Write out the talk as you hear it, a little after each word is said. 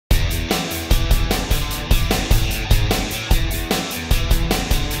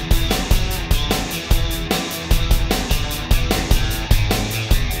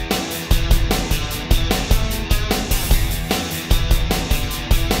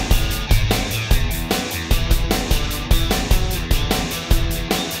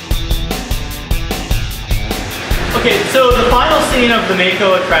Okay, so the final scene of the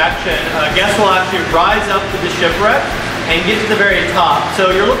Mako attraction, guests will actually rise up to the shipwreck and get to the very top. So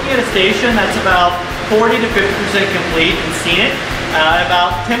you're looking at a station that's about 40 to 50% complete in scenic,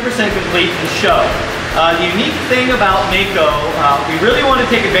 about 10% complete in show. The unique thing about Mako, we really want to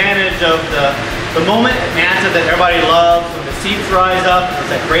take advantage of the moment at NASA that everybody loves, when the seats rise up,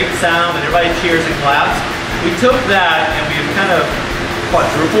 it's that great sound and everybody cheers and claps. We took that and we've kind of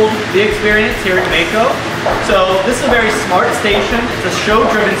quadrupled the experience here at Mako. So this is a very smart station. It's a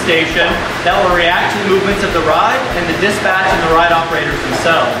show-driven station that will react to the movements of the ride and the dispatch and the ride operators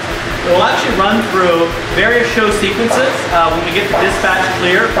themselves. It will actually run through various show sequences when we get the dispatch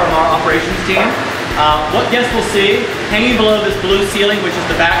clear from our operations team. What guests will see, hanging below this blue ceiling, which is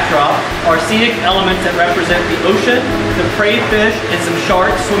the backdrop, are scenic elements that represent the ocean, the prey fish, and some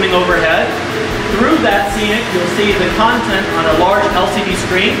sharks swimming overhead. Through that scenic, you'll see the content on a large LCD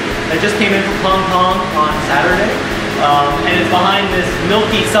screen that just came in from Hong Kong on Saturday. And it's behind this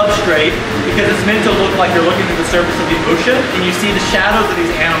milky substrate because it's meant to look like you're looking at the surface of the ocean and you see the shadows of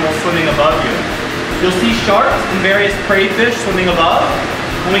these animals swimming above you. You'll see sharks and various prey fish swimming above.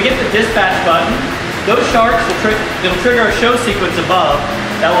 When we get the dispatch button, those sharks will trigger a show sequence above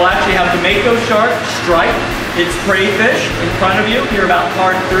that will actually have the Mako shark strike its prey fish in front of you. You're about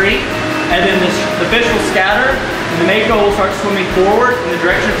card 3. And then the fish will scatter, and the Mako will start swimming forward in the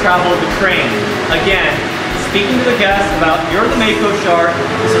direction of travel of the crane. Again, speaking to the guests about, you're the Mako shark,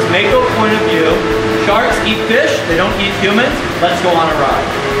 this is Mako point of view. Sharks eat fish, they don't eat humans, let's go on a ride.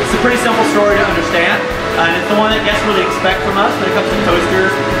 It's a pretty simple story to understand, and it's the one that guests really expect from us when it comes to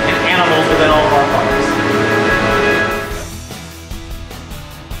coasters and animals within all of our parks.